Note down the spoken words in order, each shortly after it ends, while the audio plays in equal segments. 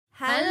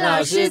韩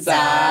老师早，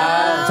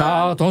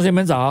早，同学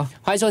们早，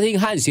欢迎收听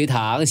汉学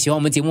堂。喜欢我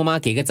们节目吗？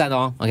给个赞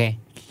哦。OK，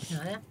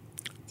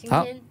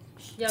 好，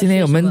今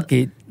天我们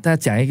给大家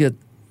讲一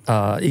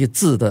个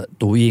字的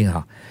读音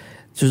哈，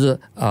就是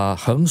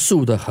横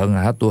竖的横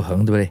啊，它读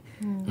横对不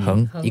对？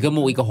横，一个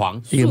木一个黄，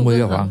一个木一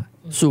个黄，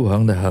竖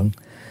横的横。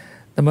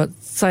那么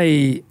在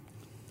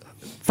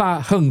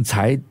发横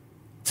财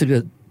这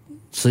个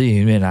词语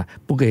里面呢，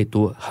不可以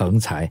读横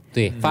财。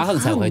对，发横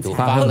财我会读，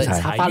发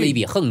了一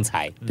笔横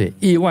财。对，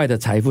意外的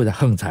财富的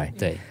横财。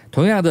对，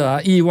同样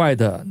的意外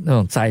的那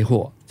种灾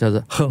祸叫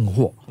做横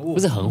祸，不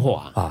是横祸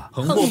啊，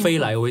横祸飞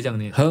来，我会这样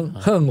念。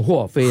横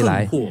祸飞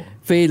来，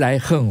飞来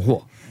横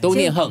祸都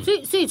念横。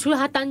所以除了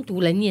它单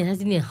独来念，它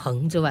是念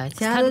横之外，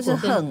其他都是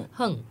横。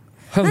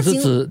横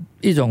是指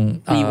一种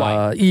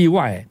意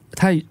外，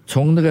它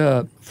从那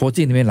个佛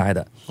经里面来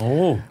的。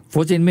哦，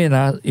佛经里面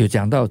呢有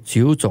讲到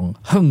9种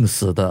横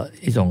死的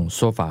一种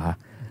说法啊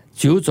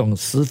，9种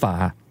死法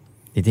啊，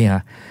你听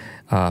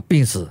啊，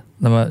病死，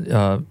那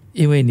么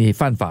因为你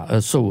犯法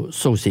而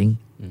受刑，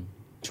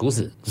处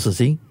死，死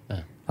刑，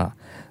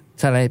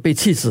再来被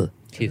气死，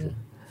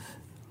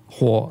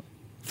火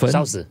焚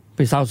烧死，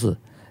被烧死，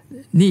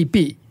溺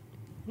毙，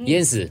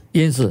淹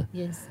死，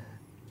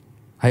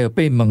还有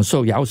被猛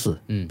兽咬死，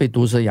被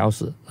毒蛇咬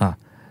死啊。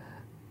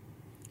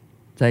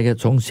再一个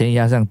从悬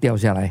崖上掉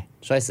下来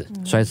摔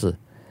死。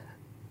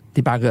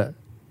第8个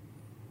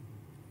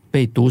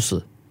被毒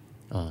死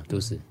啊，毒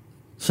死，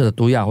吃了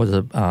毒药或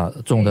者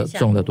中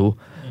的毒。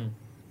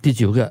第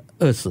9个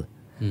饿死。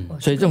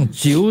所以这种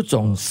9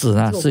种死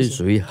呢是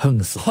属于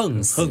横死。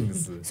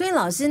所以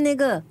老师那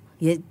个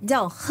也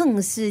叫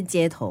横尸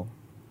街头。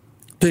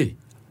对，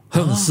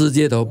横尸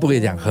街头不可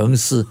以讲横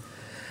尸。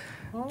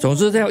总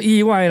之叫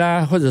意外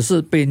啦，或者是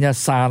被人家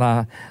杀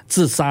啦、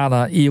自杀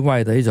啦，意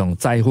外的一种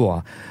灾祸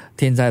啊，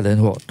天灾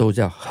人祸都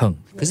叫横。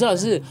可是老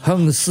师，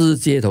横尸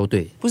街头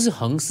对，不是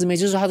横尸咩？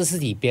就是说他的尸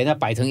体别人家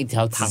摆成一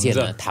条直线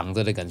的躺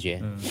着的感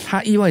觉。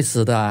他意外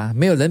死的啊，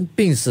没有人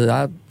病死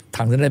啊，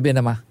躺在那边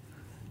的吗？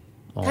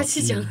他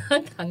是讲他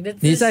躺的姿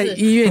势。你在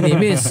医院里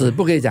面死，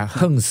不可以讲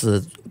横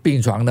死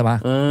病床的吗？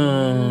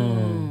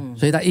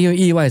所以他因为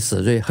意外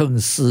死，所以横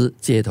尸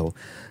街头，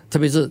特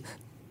别是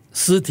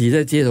尸体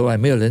在街头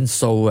没有人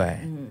收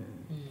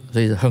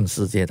所以是横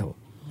尸街头。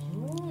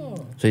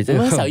所以这个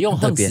我们很少用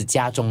横死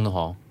家中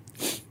的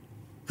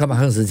干嘛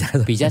横死家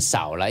中？比较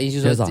少了，意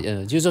思就是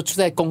说，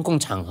在公共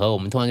场合，我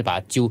们通常就把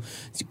它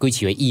归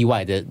起为意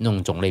外的那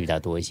种种类比较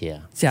多一些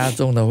啊。家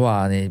中的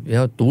话，你比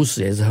如毒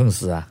死也是横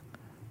死啊，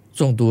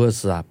中毒而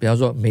死啊，比方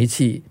说煤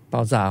气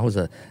爆炸或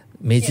者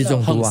煤气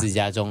中毒横死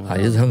家中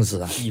也是横死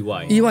啊。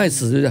意外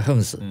死就叫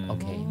横死。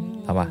OK，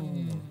 好吧。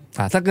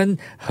它跟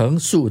横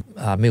竖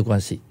没有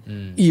关系。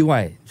意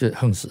外就是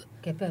横死。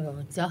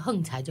只要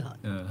横财就好。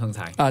横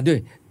财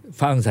对，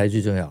发横财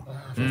最重要。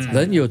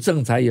人有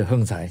正财有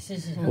横财，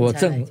我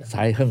正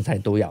财横财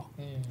都要。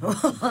这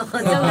么开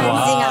心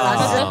啊，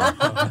老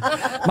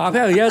师！马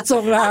票也要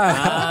中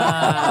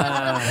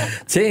啦，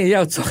钱也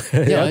要中，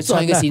要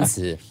创一个新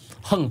词，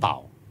横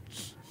宝。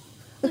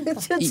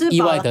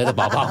意外得的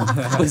宝宝，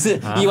不是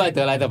意外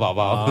得来的宝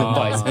宝，不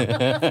好意思，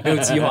没有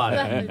计划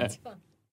的。